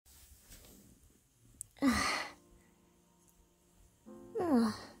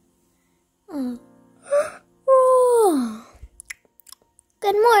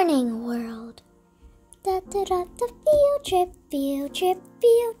trip, field trip,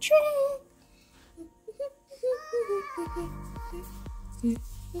 field trip.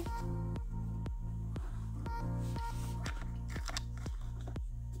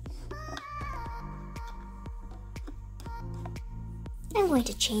 I'm going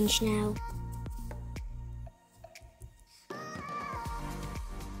to change now.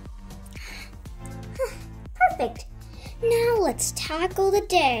 Perfect. Now let's tackle the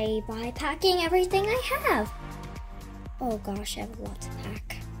day by packing everything I have. Oh gosh, I have a lot to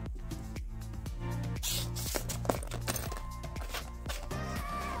pack.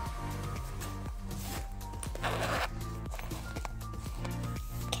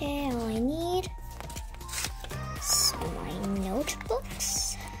 Okay, all I need is my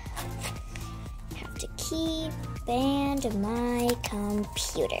notebooks. I have to keep and my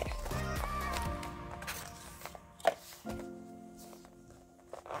computer.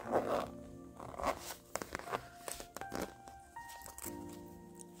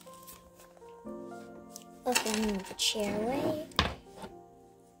 Okay, I'm gonna move the chair away.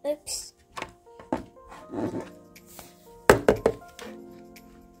 Oops.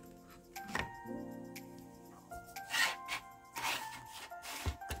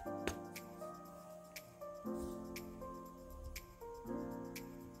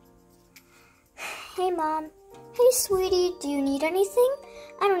 Hey, Mom. Hey, sweetie, do you need anything?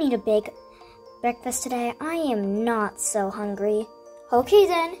 I don't need a big breakfast today. I am not so hungry. Okay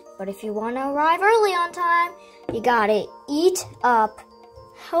then, but if you want to arrive early on time, you gotta eat up.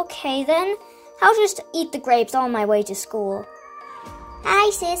 Okay then, I'll just eat the grapes on my way to school. Hi,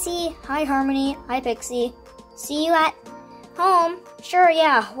 Sissy. Hi, Harmony. Hi, Pixie. See you at home. Sure,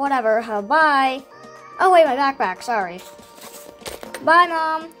 yeah, whatever. Bye. Oh, wait, my backpack. Sorry. Bye,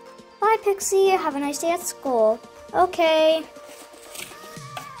 Mom. Bye, Pixie. Have a nice day at school. Okay.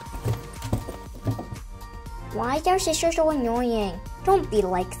 Why is our sister so annoying? Don't be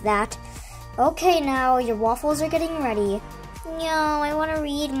like that. Okay, now your waffles are getting ready. No, I want to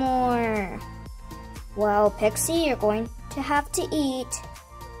read more. Well, Pixie, you're going to have to eat.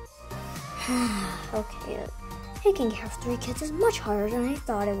 Okay, taking care of 3 kids is much harder than I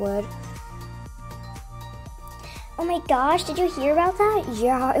thought it would. Oh my gosh, did you hear about that?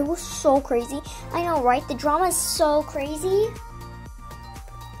 Yeah, it was so crazy. I know, right? The drama is so crazy.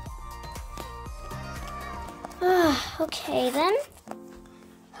 Okay then.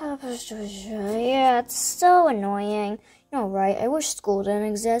 Yeah, it's so annoying. No, right? I wish school didn't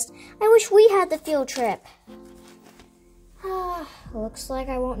exist. I wish we had the field trip. Looks like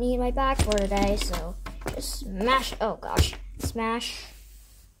I won't need my bag for today, so just smash. Oh gosh, smash.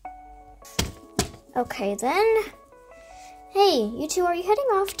 Okay then. Hey, you two, are you heading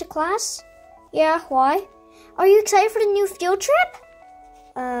off to class? Yeah, why? Are you excited for the new field trip?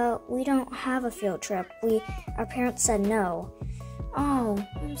 We don't have a field trip. Our parents said no. Oh,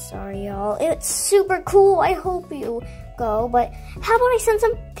 I'm sorry, y'all. It's super cool. I hope you go, but how about I send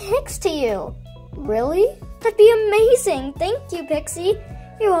some pics to you? Really? That'd be amazing. Thank you, Pixie.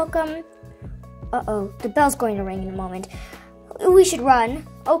 You're welcome. Uh-oh, the bell's going to ring in a moment. We should run.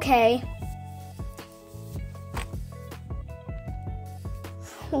 Okay.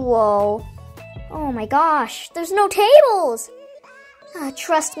 Whoa. Oh my gosh, there's no tables.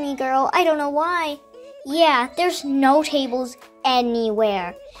 Trust me, girl, I don't know why. Yeah, there's no tables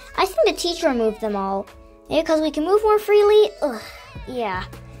anywhere. I think the teacher removed them all. Maybe because we can move more freely? Ugh, yeah,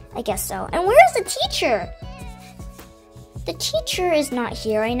 I guess so. And where's the teacher? The teacher is not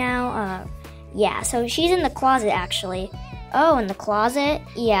here right now. Yeah, so she's in the closet, actually. Oh, in the closet?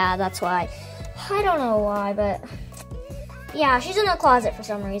 Yeah, that's why. I don't know why, but yeah, she's in the closet for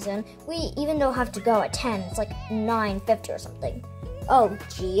some reason. We even don't have to go at 10. It's like 9:50 or something. Oh,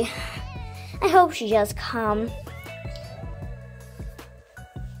 gee. I hope she does come.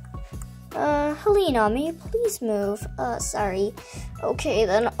 Helena, may you please move? Sorry. Okay,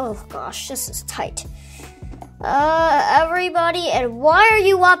 then. Oh, gosh, this is tight. Everybody, and why are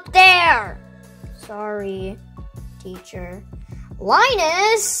you up there? Sorry, teacher.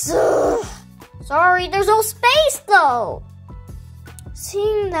 Linus! Ugh. Sorry, there's no space, though.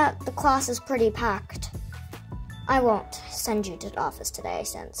 Seeing that the class is pretty packed, I won't send you to the office today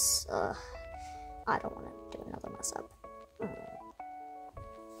since, I don't want to do another mess up.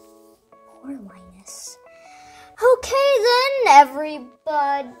 Poor Linus. Okay then,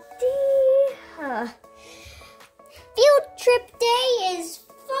 everybody. Field trip day is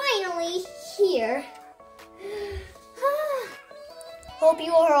finally here. Hope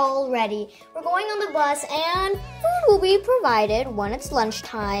you are all ready. We're going on the bus and food will be provided when it's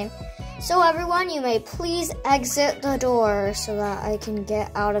lunchtime. So everyone, you may please exit the door so that I can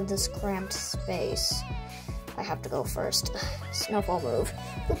get out of this cramped space. I have to go first. Snowball move.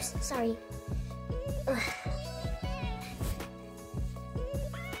 Oops, sorry.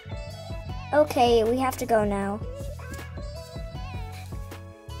 Okay, we have to go now.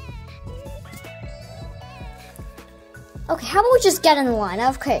 Okay, how about we just get in the line?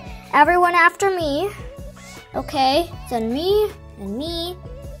 Okay, everyone after me. Okay, then me, and me,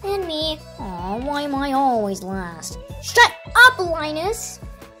 and me. Aw, why am I always last? Shut up, Linus!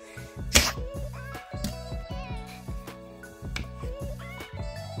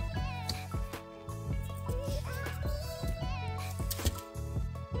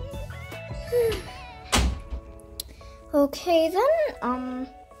 Okay, then,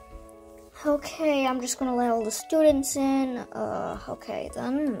 okay, I'm just gonna let all the students in. Okay,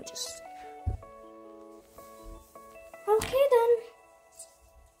 then, let me just... Okay, then,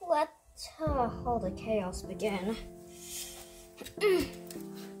 let all the chaos begin.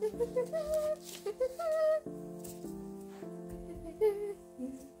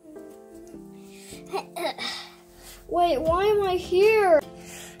 Wait, why am I here?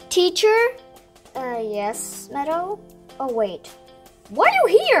 Teacher? Yes, Meadow? Oh, wait. Why are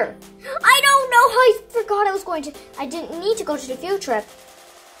you here? I don't know. I forgot I didn't need to go to the field trip.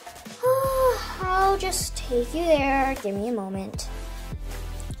 I'll just take you there. Give me a moment.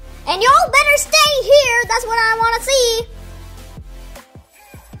 And y'all better stay here. That's what I want to see.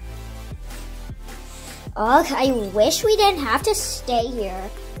 Ugh, I wish we didn't have to stay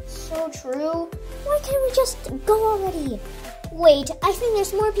here. So true. Why can't we just go already? Wait, I think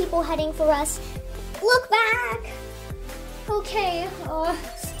there's more people heading for us. Look back. Okay,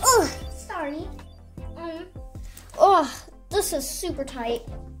 sorry. This is super tight.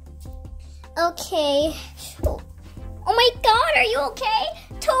 Okay. Oh my God, are you okay?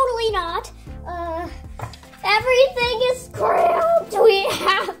 Totally not. Everything is cramped. We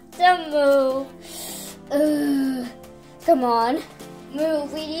have to move. Come on,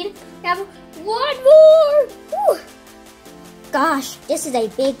 move. We have one more. Whew. Gosh, this is a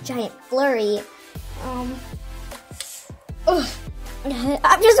big giant flurry.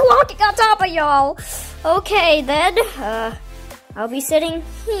 I'm just walking on top of y'all. Okay, then, I'll be sitting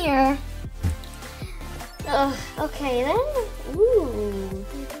here. Okay, then. Ooh.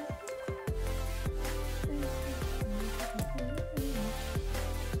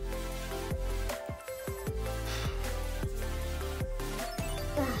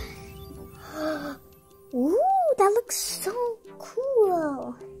 Ooh, that looks so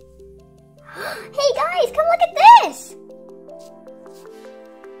cool. Hey guys, come look at this!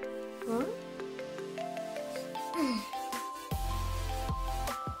 Huh?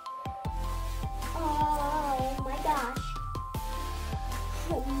 Oh my gosh.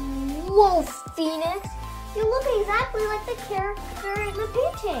 Whoa, Phoenix! You look exactly like the character in the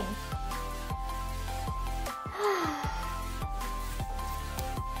painting.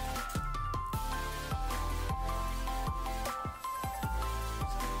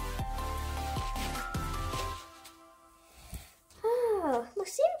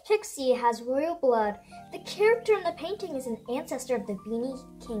 Pixy has royal blood. The character in the painting is an ancestor of the Beanie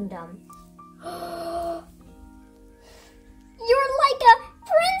Kingdom. You're like a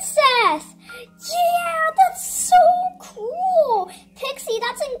princess! Yeah, that's so cool! Pixy,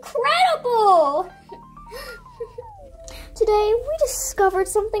 that's incredible! Today, we discovered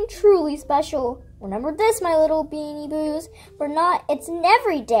something truly special. Remember this, my little Beanie Boos. It's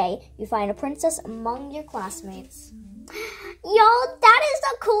every day you find a princess among your classmates. Yo, that is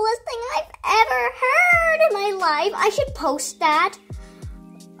the coolest thing I've ever heard in my life. I should post that.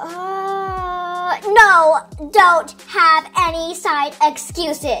 No, don't have any side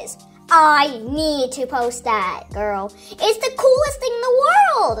excuses. I need to post that, girl. It's the coolest thing in the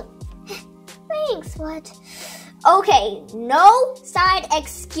world. Thanks, what? Okay, no side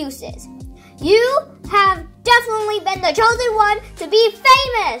excuses. You have definitely been the chosen one to be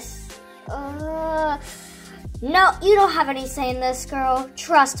famous. No, you don't have any say in this, girl.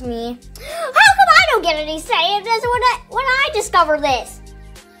 Trust me. How come I don't get any say in this when I discover this?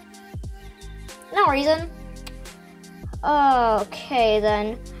 No reason. Okay,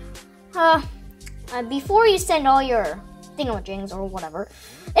 then. Before you send all your thingamajigs or whatever,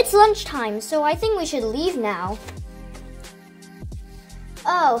 it's lunchtime, so I think we should leave now.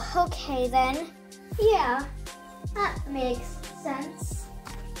 Oh, okay then. Yeah, that makes sense.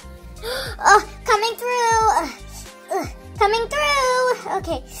 Coming through. Coming through.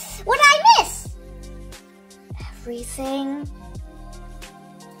 Okay, what did I miss? Everything.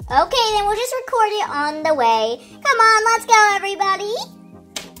 Okay, then we'll just record it on the way. Come on, let's go, everybody.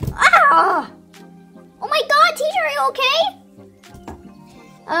 Ah! Oh my God, teacher, are you okay?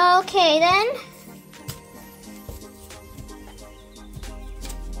 Okay, then.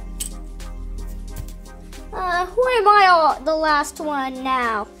 Why am I the last one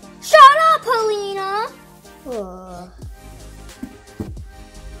now? Shut up, Helena! Ugh.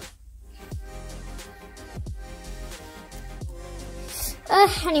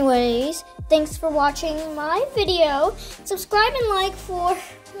 Anyways, thanks for watching my video. Subscribe and like for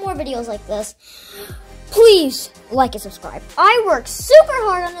more videos like this. Please like and subscribe. I worked super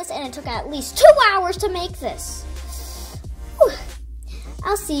hard on this and it took at least 2 hours to make this. Whew.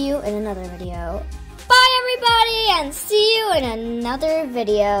 I'll see you in another video. Bye everybody, and see you in another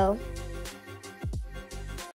video.